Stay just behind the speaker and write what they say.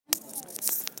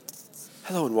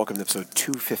Hello and welcome to episode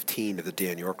 215 of the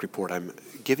Dan York Report. I'm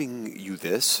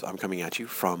coming at you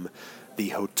from the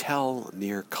hotel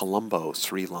near Colombo,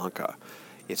 Sri Lanka.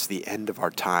 It's the end of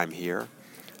our time here.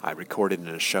 I recorded in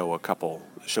a show a couple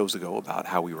shows ago about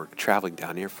how we were traveling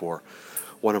down here for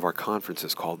one of our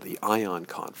conferences called the ION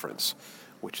Conference,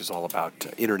 which is all about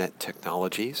internet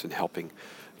technologies and helping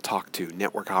talk to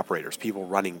network operators, people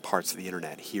running parts of the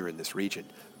internet here in this region.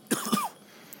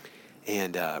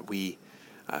 And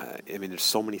there's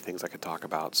so many things I could talk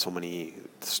about, so many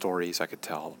stories I could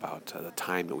tell about the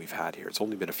time that we've had here. It's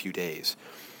only been a few days,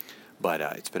 but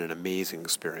it's been an amazing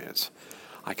experience.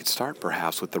 I could start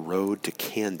perhaps with the road to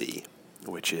Kandy,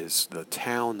 which is the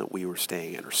town that we were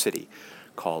staying in, or city,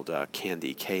 called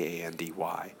Kandy, Kandy.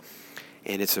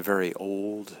 And it's a very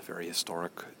old, very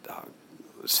historic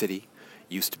city.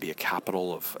 Used to be a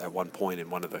capital at one point in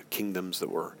one of the kingdoms that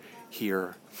were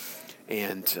here.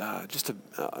 And just a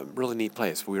really neat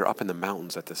place. We were up in the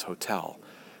mountains at this hotel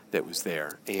that was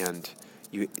there. And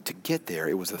to get there,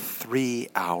 it was a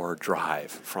 3-hour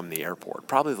drive from the airport.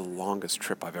 Probably the longest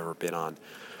trip I've ever been on,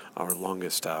 or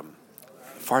longest,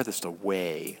 farthest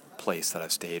away place that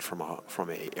I've stayed from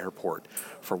a airport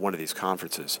for one of these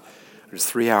conferences. There's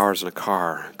 3 hours in a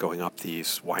car going up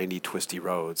these windy, twisty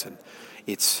roads. And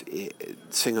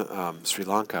Sri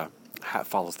Lanka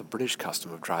follows the British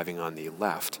custom of driving on the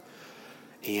left.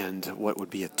 And what would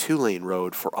be a 2-lane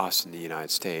road for us in the United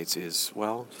States is,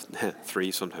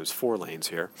 3, sometimes 4 lanes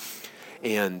here.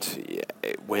 And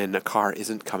when a car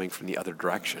isn't coming from the other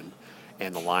direction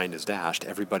and the line is dashed,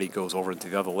 everybody goes over into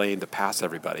the other lane to pass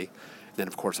everybody. Then,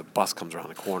 of course, a bus comes around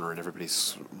the corner and everybody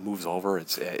moves over.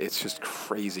 It's just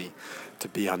crazy to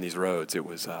be on these roads. It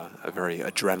was a very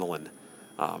adrenaline,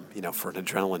 for an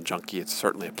adrenaline junkie, it's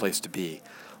certainly a place to be.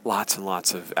 Lots and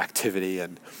lots of activity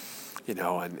and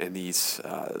these,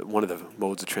 one of the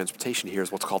modes of transportation here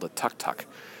is what's called a tuk-tuk.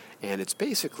 And it's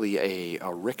basically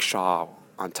a rickshaw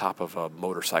on top of a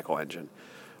motorcycle engine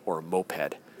or a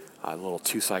moped, a little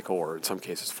 2-cycle or in some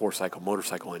cases 4-cycle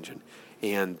motorcycle engine.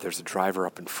 And there's a driver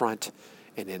up in front,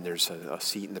 and then there's a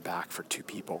seat in the back for 2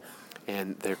 people.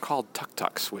 And they're called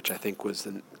tuk-tuks, which I think was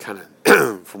kind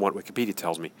of, from what Wikipedia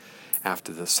tells me,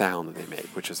 after the sound that they make,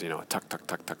 which is, a tuk-tuk,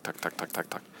 tuk-tuk, tuk-tuk, tuk-tuk,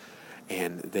 tuk.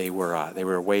 And they were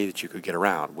a way that you could get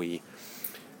around. We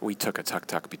took a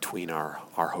tuk-tuk between our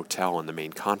hotel and the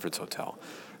main conference hotel.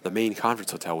 The main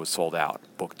conference hotel was sold out,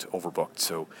 overbooked,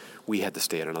 so we had to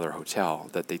stay at another hotel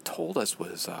that they told us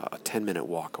was a 10-minute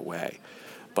walk away.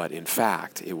 But in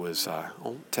fact, it was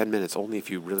 10 minutes only if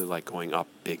you really like going up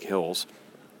big hills,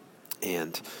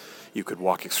 and you could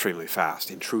walk extremely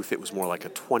fast. In truth, it was more like a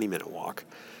 20-minute walk,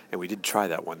 and we did try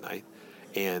that one night.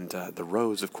 And the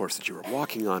roads, of course, that you were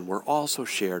walking on were also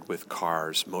shared with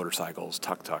cars, motorcycles,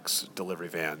 tuk-tuks, delivery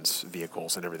vans,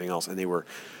 vehicles, and everything else. And they were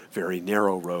very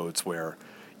narrow roads where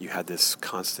you had this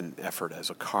constant effort as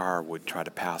a car would try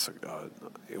to pass,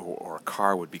 or a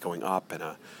car would be going up and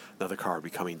another car would be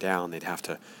coming down. They'd have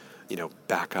to,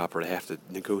 back up, or they'd have to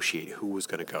negotiate who was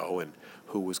going to go and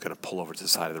who was going to pull over to the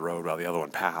side of the road while the other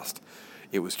one passed.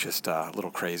 It was just a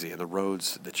little crazy. And the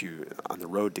roads on the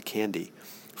road to Kandy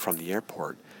from the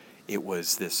airport, it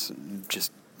was this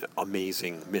just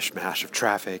amazing mishmash of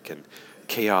traffic and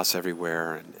chaos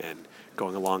everywhere and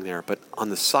going along there. But on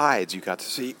the sides, you got to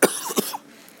see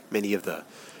many of the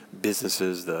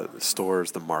businesses, the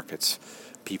stores, the markets,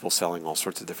 people selling all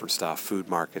sorts of different stuff, food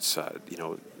markets,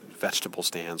 vegetable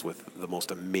stands with the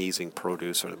most amazing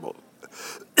produce, or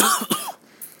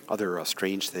other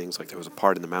strange things. Like there was a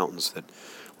part in the mountains that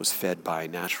was fed by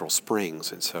natural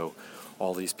springs, and so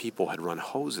all these people had run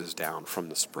hoses down from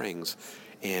the springs,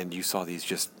 and you saw these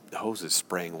just hoses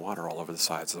spraying water all over the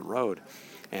sides of the road,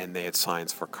 and they had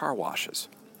signs for car washes.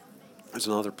 There's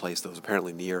another place that was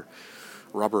apparently near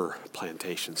rubber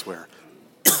plantations where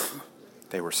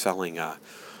they were selling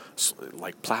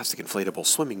like plastic inflatable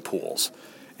swimming pools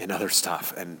and other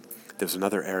stuff, and there's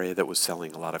another area that was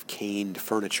selling a lot of caned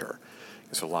furniture.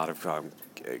 There's a lot of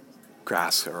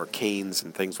grass or canes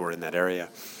and things were in that area.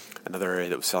 Another area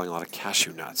that was selling a lot of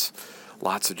cashew nuts.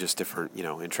 Lots of just different,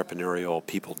 entrepreneurial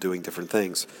people doing different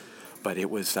things. But it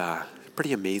was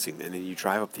pretty amazing. And then you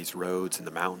drive up these roads in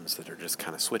the mountains that are just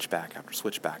kind of switchback after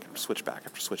switchback after switchback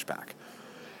after switchback.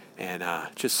 And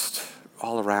just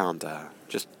all around,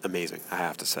 just amazing, I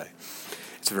have to say.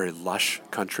 It's a very lush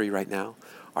country right now.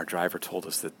 Our driver told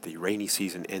us that the rainy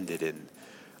season ended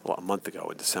a month ago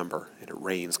in December. And it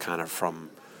rains kind of from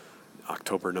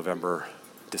October, November,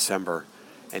 December,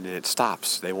 and then it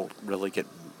stops. They won't really get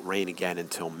rain again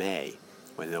until May,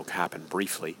 when it'll happen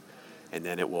briefly, and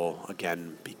then it will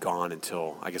again be gone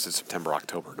until, I guess it's September,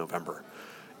 October, November,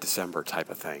 December type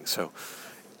of thing. So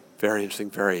Very interesting,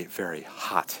 very, very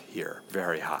hot here,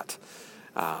 very hot.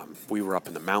 We were up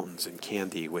in the mountains in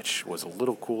Kandy, which was a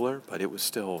little cooler, but it was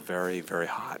still very, very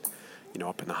hot.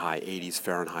 Up in the high 80s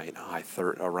Fahrenheit,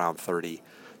 around 30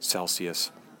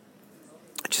 Celsius.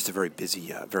 Just a very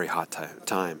busy, very hot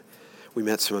time. We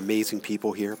met some amazing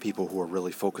people here, people who are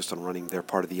really focused on running their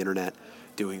part of the internet,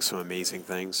 doing some amazing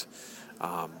things.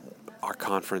 Our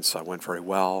conference went very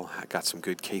well. I got some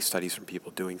good case studies from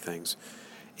people doing things,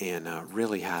 and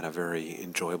really had a very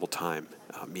enjoyable time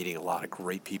meeting a lot of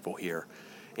great people here,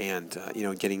 and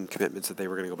getting commitments that they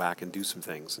were going to go back and do some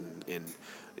things and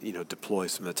deploy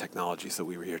some of the technologies that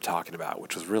we were here talking about,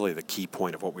 which was really the key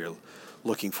point of what we were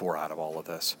looking for out of all of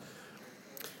this.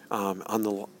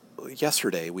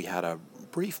 Yesterday, we had a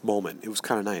brief moment. It was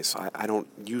kind of nice. I don't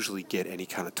usually get any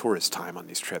kind of tourist time on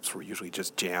these trips. We're usually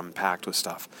just jam-packed with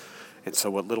stuff. And so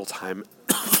what little time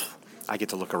I get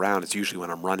to look around is usually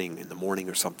when I'm running in the morning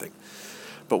or something.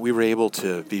 But we were able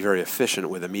to be very efficient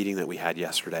with a meeting that we had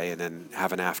yesterday and then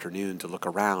have an afternoon to look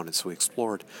around. And so we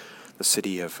explored the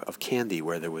city of Kandy,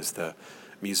 where there was the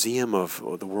Museum of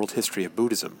the World History of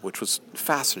Buddhism, which was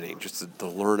fascinating just to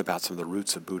learn about some of the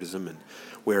roots of Buddhism and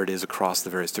where it is across the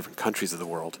various different countries of the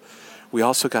world. We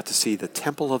also got to see the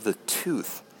Temple of the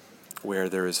Tooth, where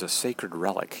there is a sacred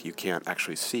relic. You can't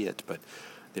actually see it, but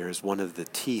there is one of the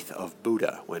teeth of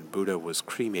Buddha. When Buddha was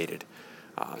cremated,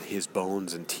 his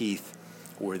bones and teeth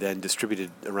were then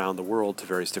distributed around the world to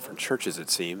various different churches,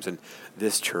 it seems, and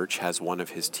this church has one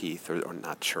of his teeth, or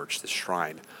not church, the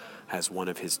shrine has one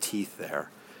of his teeth there,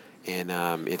 and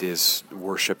it is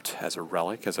worshipped as a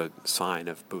relic, as a sign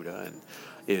of Buddha,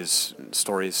 and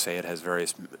stories say it has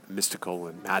various mystical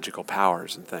and magical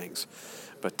powers and things.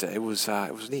 But it was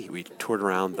neat. We toured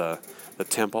around the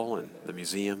temple and the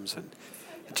museums, and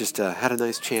just had a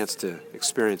nice chance to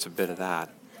experience a bit of that.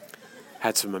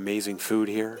 Had some amazing food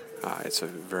here. It's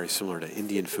very similar to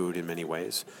Indian food in many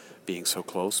ways, being so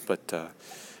close, but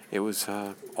it was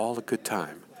all a good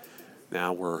time.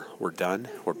 Now we're done.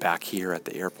 We're back here at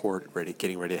the airport,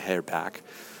 getting ready to head back.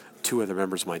 Two other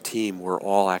members of my team were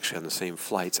all actually on the same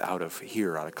flights out of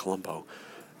Colombo,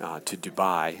 to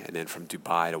Dubai, and then from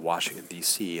Dubai to Washington,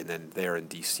 D.C., and then there in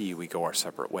D.C. we go our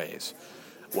separate ways.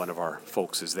 One of our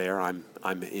folks is there. I'm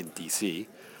in D.C.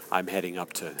 I'm heading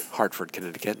up to Hartford,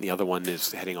 Connecticut, and the other one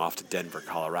is heading off to Denver,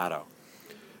 Colorado.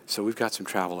 So we've got some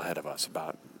travel ahead of us,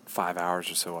 about 5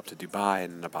 hours or so up to Dubai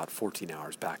and about 14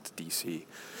 hours back to D.C.,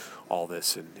 all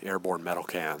this in airborne metal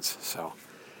cans. So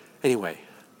anyway,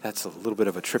 that's a little bit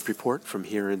of a trip report from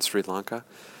here in Sri Lanka.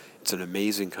 It's an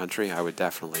amazing country. I would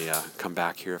definitely come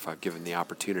back here if I've given the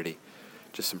opportunity.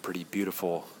 Just some pretty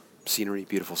beautiful scenery,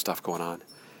 beautiful stuff going on.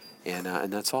 And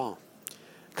that's all.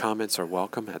 Comments are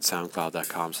welcome at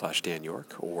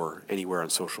soundcloud.com/DanYork or anywhere on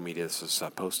social media this is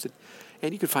posted.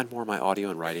 And you can find more of my audio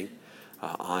and writing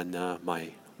on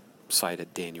my site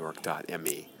at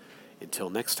danyork.me.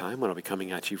 Until next time, when I'll be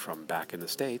coming at you from back in the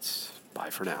States, bye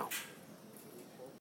for now.